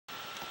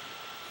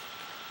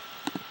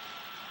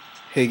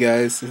Hey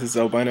guys, this is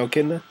Albino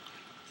Kidna.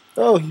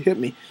 Oh, he hit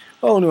me.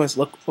 Oh, anyways,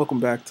 look, welcome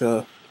back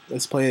to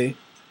Let's Play.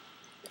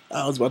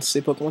 I was about to say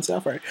Pokemon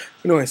Sapphire.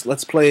 Anyways,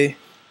 let's play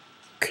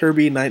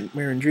Kirby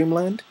Nightmare in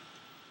Dreamland.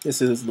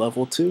 This is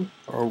level 2,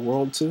 or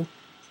World 2.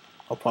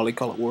 I'll probably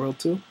call it World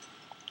 2.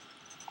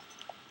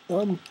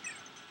 Um,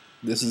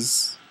 this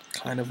is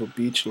kind of a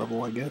beach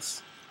level, I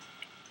guess.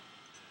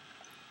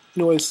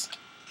 Anyways,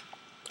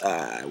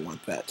 I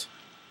want that.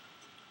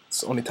 It's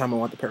the only time I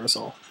want the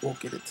parasol. We'll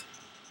get it.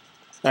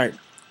 Alright,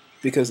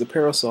 because the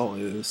parasol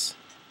is...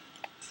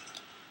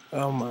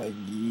 Oh my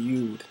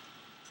god.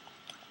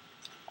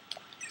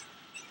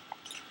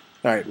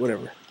 Alright,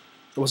 whatever.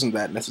 It wasn't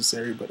that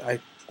necessary, but I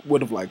would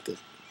have liked it.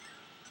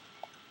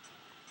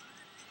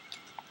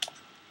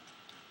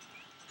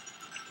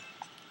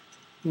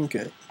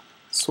 Okay.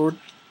 Sword.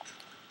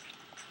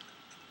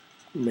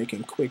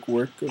 Making quick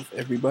work of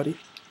everybody.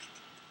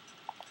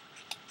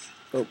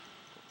 Oh.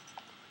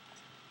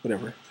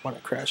 Whatever. Want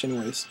to crash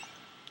anyways.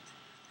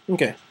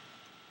 Okay.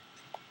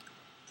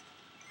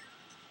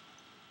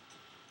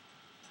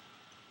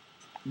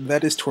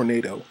 That is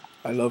Tornado.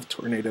 I love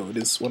Tornado. It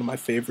is one of my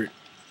favorite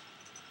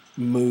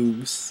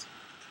moves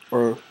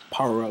or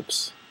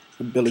power-ups,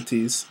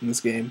 abilities in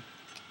this game.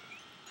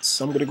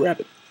 So I'm gonna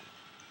grab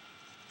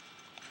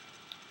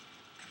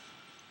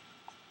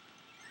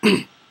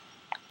it.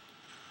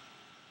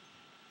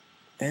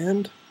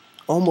 And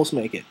almost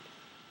make it.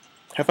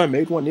 Have I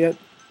made one yet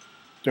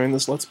during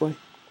this Let's Play?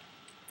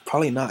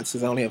 Probably not,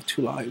 since I only have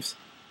 2 lives.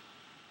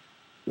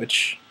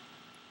 Which...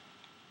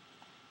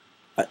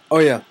 oh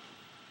yeah.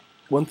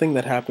 One thing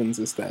that happens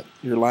is that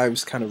your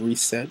lives kind of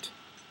reset.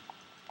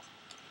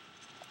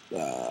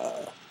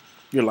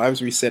 Your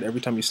lives reset every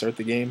time you start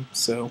the game,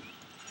 so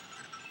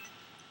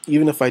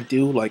even if I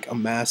do like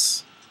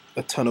amass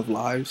a ton of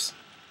lives,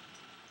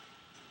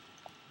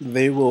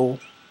 they will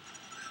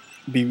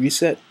be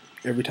reset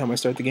every time I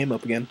start the game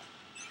up again,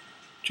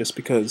 just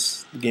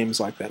because the game is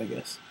like that, I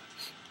guess.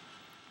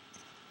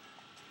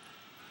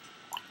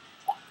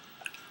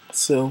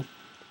 So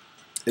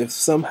if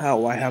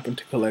somehow I happen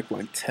to collect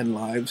like 10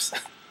 lives,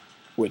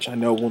 which I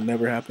know will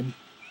never happen,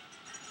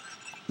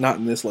 not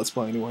in this Let's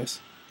Play anyways,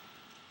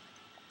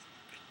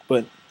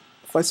 but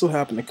if I so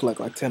happen to collect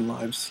like 10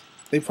 lives,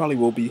 they probably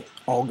will be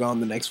all gone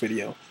the next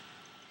video.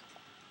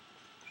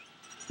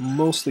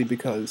 Mostly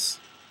because,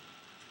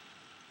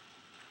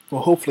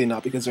 well, hopefully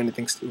not because they're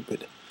anything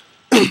stupid,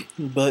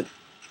 but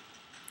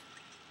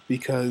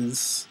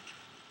because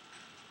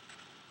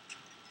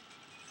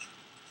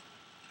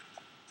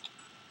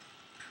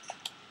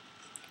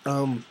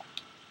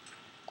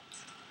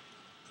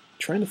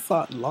train of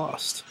thought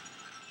lost.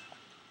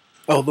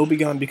 Oh, they'll be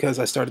gone because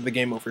I started the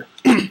game over.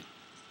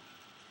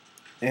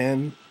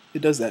 And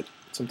it does that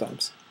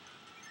sometimes.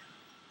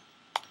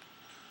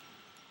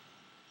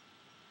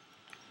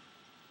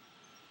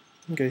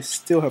 Okay,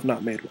 still have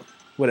not made one.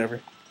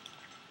 Whatever.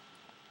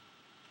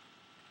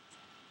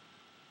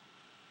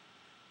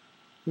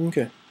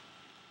 Okay.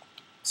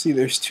 See,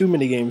 there's too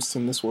many games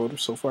in this world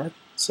so far,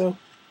 so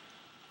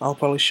I'll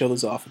probably show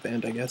those off at the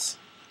end, I guess.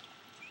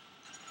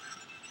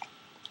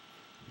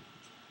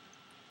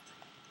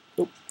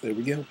 Oh, there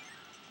we go.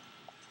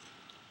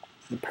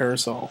 The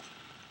parasol.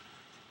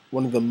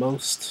 One of the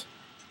most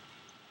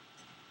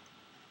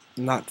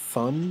not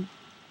fun,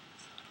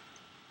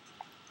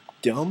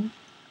 dumb.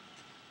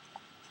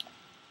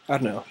 I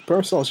don't know.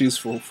 Parasol is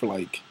useful for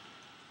like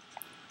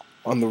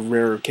on the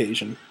rare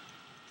occasion.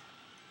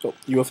 So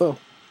UFO.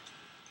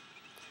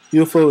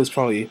 UFO is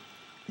probably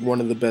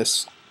one of the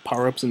best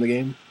power-ups in the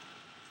game.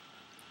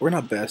 Or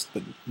not best,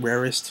 but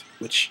rarest,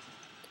 which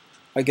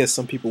I guess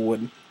some people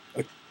would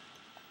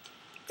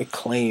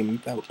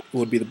acclaim that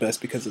would be the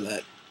best because of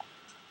that.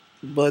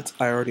 But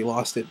I already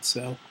lost it,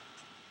 so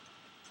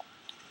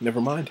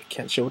never mind,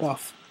 can't show it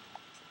off.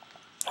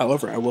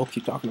 However, I will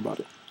keep talking about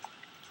it.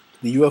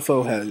 The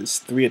UFO has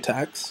 3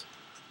 attacks.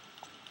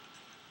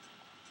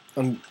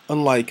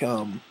 Unlike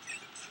the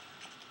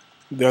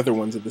other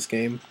ones of this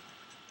game.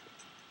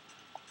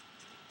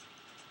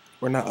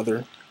 Or not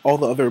other. All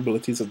the other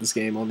abilities of this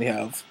game only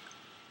have...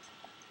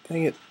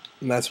 Dang it.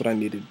 And that's what I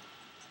needed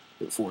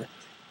it for.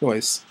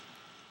 Anyways.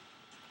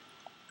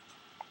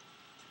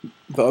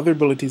 The other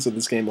abilities of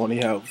this game only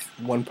have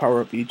 1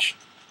 power-up each.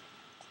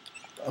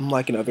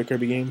 Unlike in other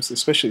Kirby games,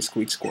 especially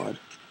Squeak Squad.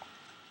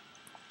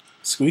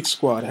 Squeak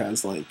Squad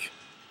has like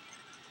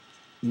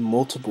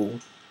multiple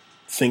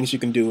things you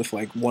can do with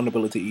like 1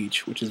 ability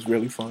each, which is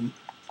really fun.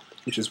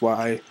 Which is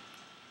why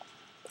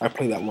I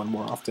play that one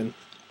more often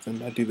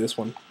than I do this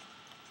one.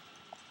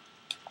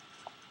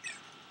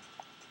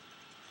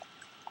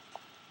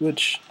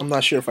 Which I'm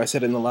not sure if I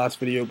said in the last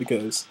video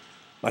because,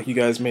 like you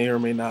guys may or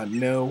may not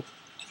know,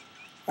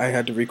 I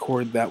had to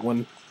record that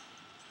one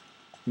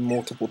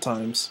multiple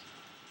times.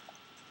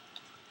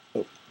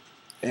 Oh,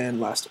 and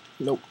last one.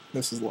 Nope,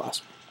 this is the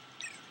last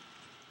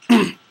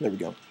one. There we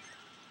go.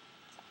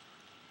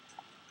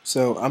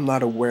 So I'm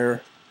not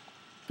aware,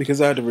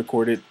 because I had to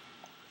record it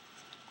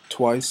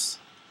twice,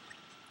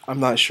 I'm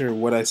not sure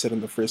what I said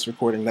in the first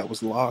recording that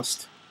was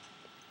lost.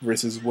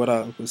 versus what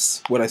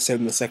I said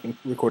in the second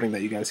recording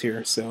that you guys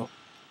hear. So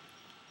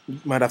you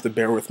might have to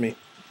bear with me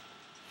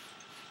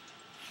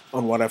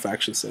on what I've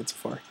actually said so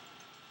far.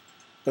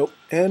 Nope,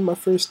 and my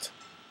first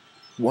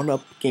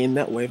one-up gained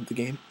that way of the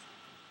game.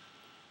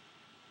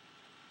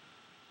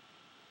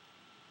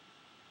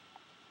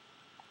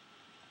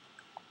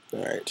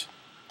 Alright.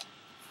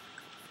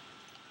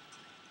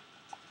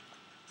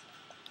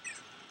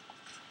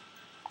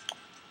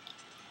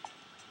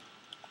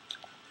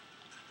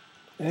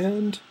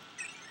 And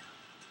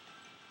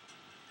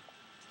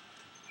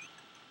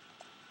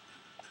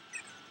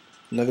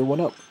another one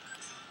up.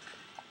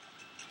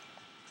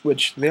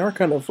 Which they are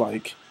kind of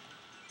like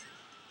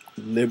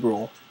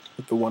liberal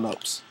with the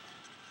one-ups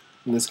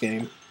in this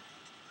game,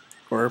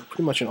 or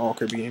pretty much in all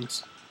Kirby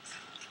games.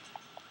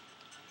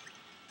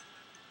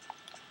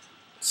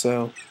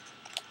 So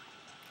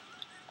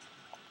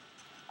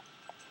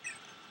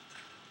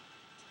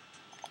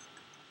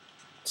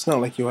it's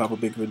not like you'll have a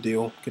big of a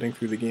deal getting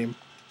through the game.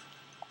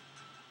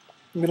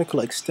 I'm gonna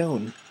collect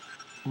stone,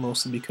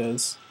 mostly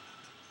because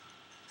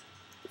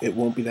it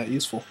won't be that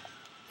useful.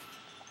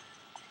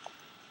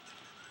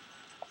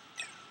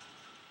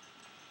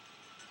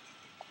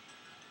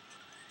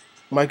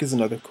 Mike is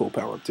another cool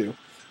power-up too.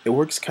 It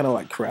works kind of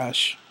like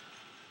Crash,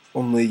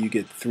 only you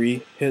get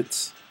 3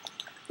 hits,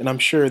 and I'm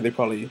sure they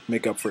probably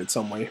make up for it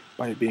some way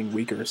by it being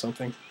weaker or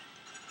something.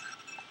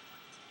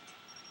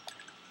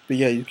 But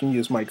yeah, you can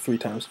use Mike 3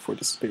 times before it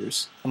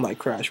disappears, unlike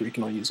Crash where you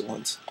can only use it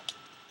once.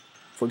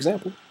 For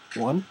example,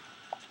 1,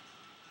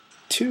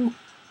 2,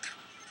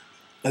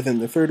 and then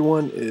the third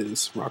one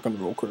is Rock and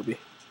Roll Kirby,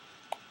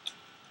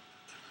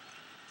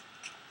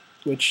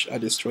 which I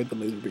destroyed the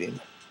laser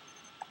beam.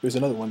 There's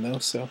another one though,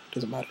 so it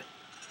doesn't matter.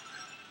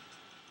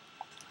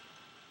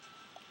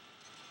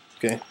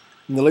 Okay,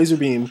 and the laser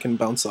beam can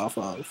bounce off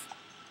of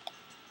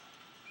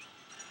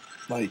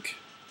like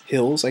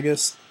hills, I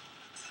guess,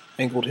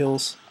 angled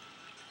hills.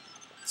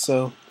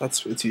 So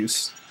that's its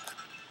use.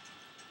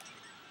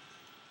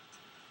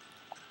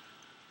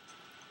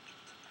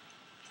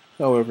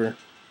 However,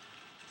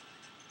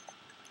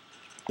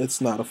 it's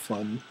not a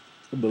fun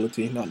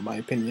ability, not in my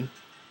opinion.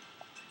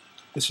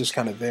 It's just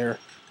kind of there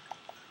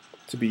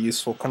to be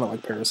useful, kind of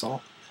like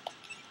Parasol.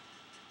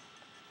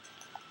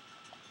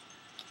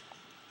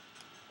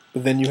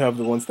 But then you have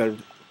the ones that are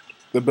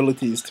the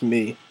abilities to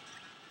me,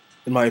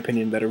 in my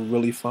opinion, that are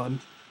really fun,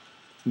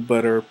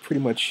 but are pretty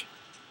much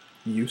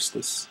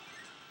useless.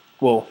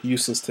 Well,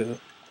 useless to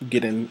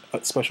get in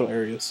special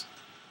areas.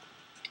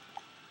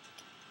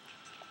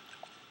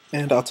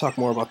 And I'll talk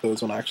more about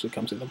those when I actually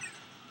come to them,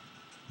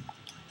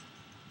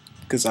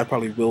 because I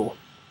probably will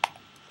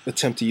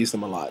attempt to use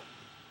them a lot.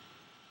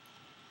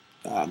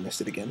 I missed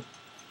it again.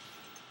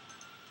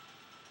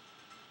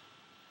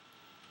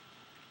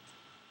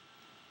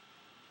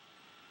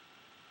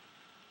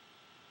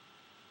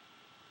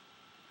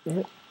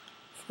 Alright,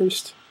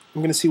 first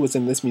I'm going to see what's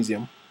in this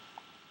museum.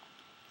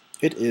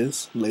 It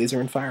is laser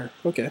and fire.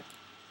 Okay.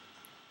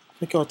 I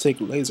think I'll take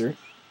laser,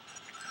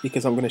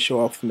 because I'm going to show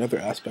off another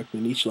aspect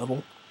in each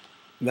level.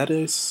 And that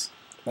is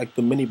like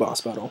the mini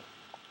boss battle.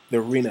 The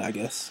arena, I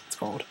guess it's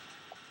called.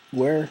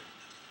 Where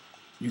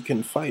you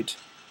can fight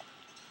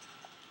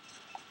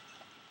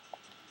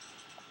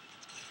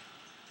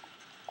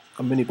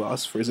a mini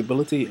boss for his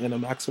ability and a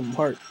maximum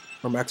heart,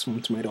 or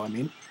maximum tomato, I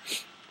mean.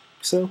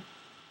 So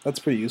that's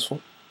pretty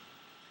useful.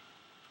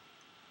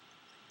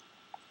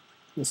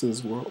 This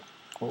is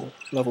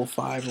level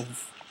 5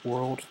 of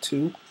World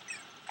 2,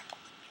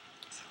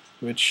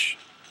 which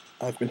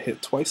I've been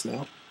hit twice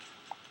now.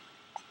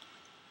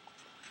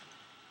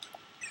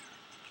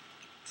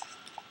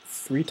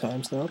 3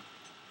 times now.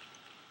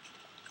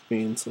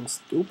 Being so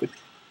stupid.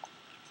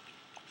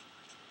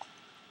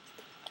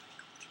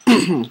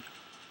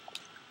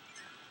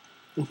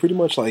 And pretty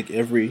much like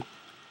every,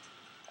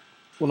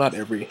 well, not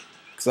every,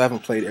 because I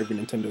haven't played every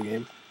Nintendo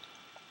game,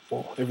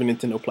 well, every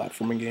Nintendo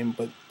platforming game,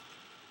 but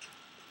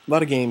a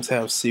lot of games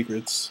have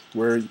secrets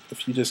where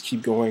if you just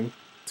keep going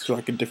to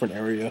like a different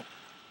area,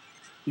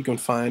 you can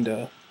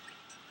find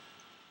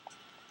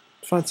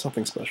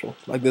something special.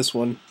 Like this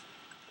one,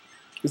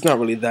 it's not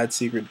really that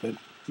secret, but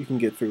you can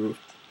get through.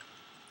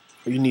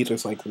 Or you need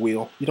this like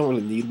wheel. You don't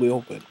really need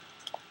wheel, but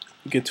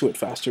you get to it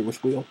faster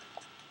with wheel.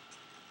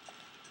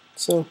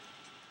 So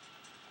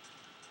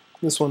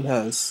this one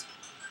has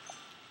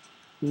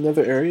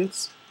nether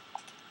areas.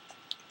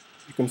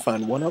 You can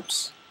find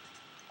one-ups.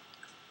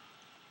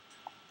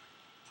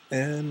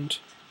 And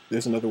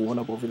there's another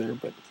one-up over there,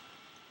 but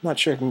I'm not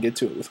sure I can get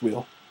to it with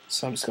wheel.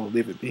 So I'm just going to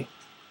leave it be.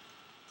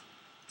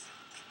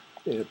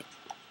 Yep.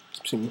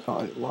 Seeing how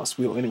I lost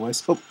wheel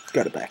anyways. Oh,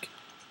 got it back.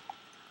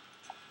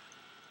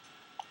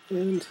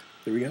 And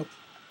there we go.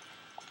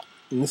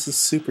 And this is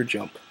super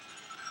jump.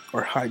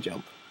 Or high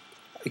jump.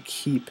 I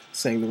keep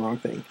saying the wrong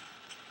thing.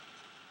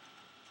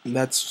 And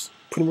that's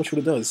pretty much what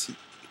it does.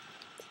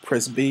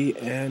 Press B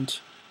and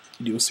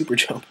you do a super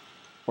jump.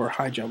 Or a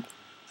high jump.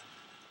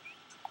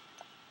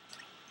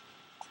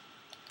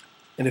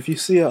 And if you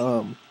see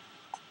one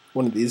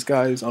of these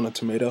guys on a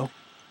tomato,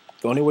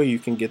 The only way you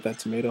can get that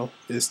tomato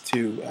is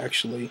to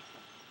actually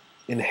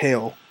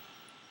inhale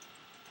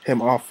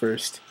him off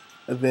first,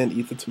 and then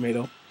eat the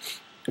tomato.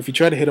 If you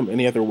try to hit him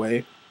any other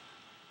way,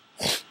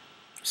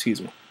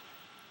 excuse me.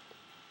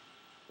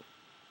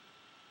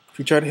 If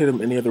you try to hit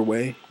him any other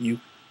way, you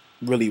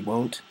really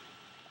won't.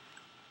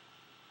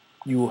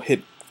 You will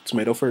hit the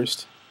tomato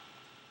first.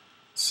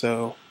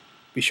 So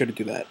be sure to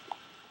do that.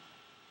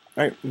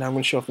 Alright, now I'm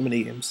going to show off the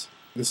mini games.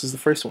 This is the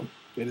first one.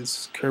 It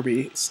is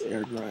Kirby's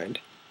Air Grind.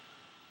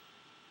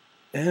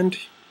 And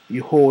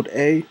you hold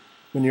A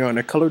when you're on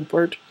a colored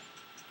part,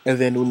 and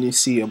then when you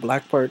see a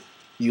black part,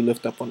 you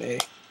lift up on A.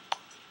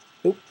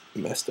 Oop,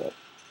 messed up.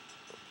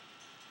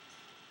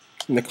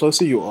 And the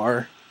closer you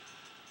are,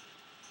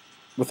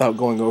 without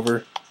going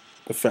over,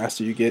 the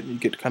faster you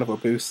get kind of a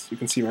boost. You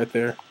can see right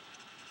there.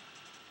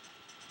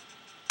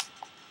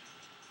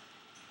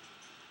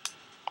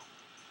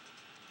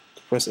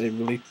 Press A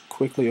really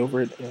quickly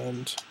over it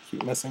and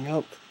keep messing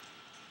up.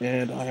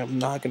 And I am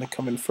not going to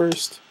come in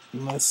first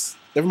unless...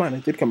 Never mind, I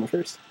did come in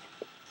first.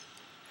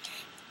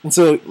 And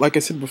so, like I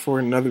said before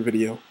in another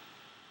video,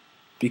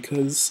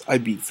 because I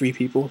beat 3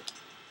 people,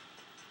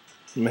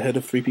 I'm ahead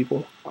of 3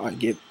 people, I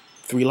get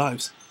 3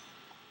 lives.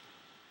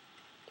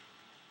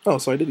 Oh,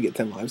 so I did get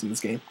 10 lives in this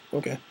game.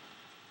 Okay.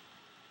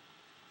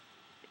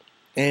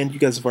 And you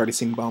guys have already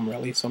seen Bomb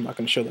Rally, so I'm not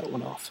going to show that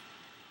one off.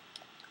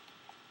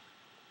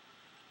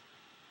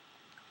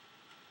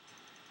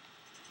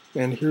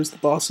 And here's the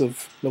boss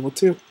of level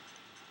 2.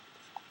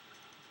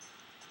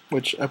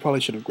 Which I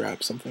probably should have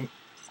grabbed something,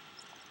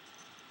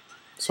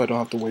 so I don't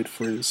have to wait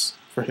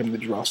for him to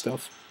draw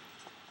stuff.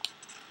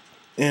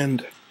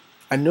 And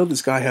I know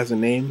this guy has a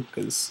name,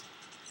 because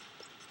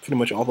pretty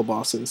much all the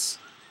bosses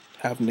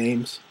have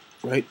names,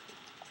 right?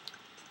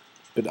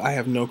 But I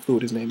have no clue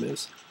what his name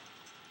is.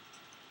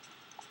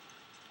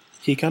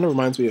 He kind of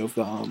reminds me of,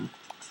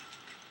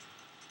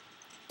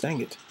 dang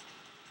it.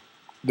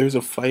 There's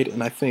a fight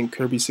in, I think,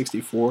 Kirby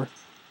 64,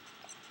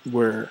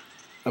 where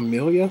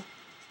Amelia,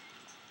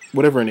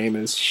 whatever her name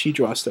is, she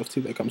draws stuff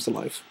too that comes to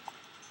life.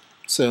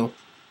 So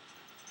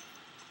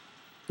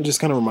it just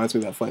kind of reminds me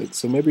of that fight.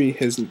 So maybe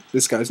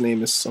this guy's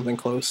name is something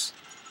close.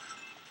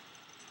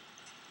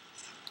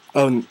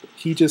 Oh, and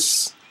he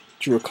just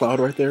drew a cloud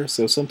right there.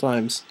 So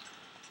sometimes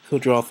he'll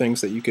draw things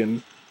that you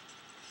can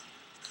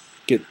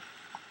get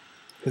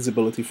his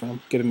ability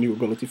from, get a new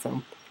ability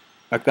from.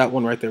 Like that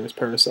one right there is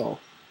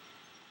Parasol.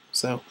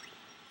 So,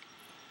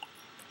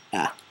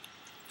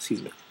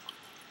 excuse me.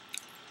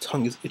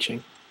 Tongue is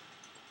itching.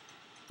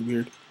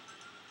 Weird.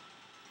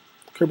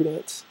 Kirby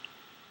dance.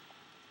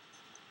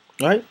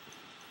 Alright.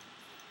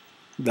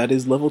 That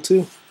is level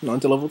 2. And on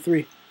to level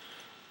 3.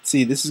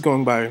 See, this is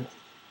going by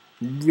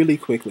really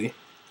quickly.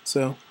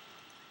 So,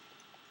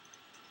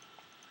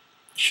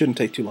 shouldn't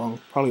take too long.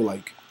 Probably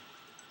like,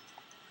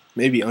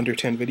 maybe under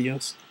 10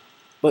 videos.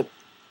 But,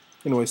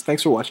 anyways,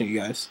 thanks for watching, you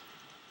guys.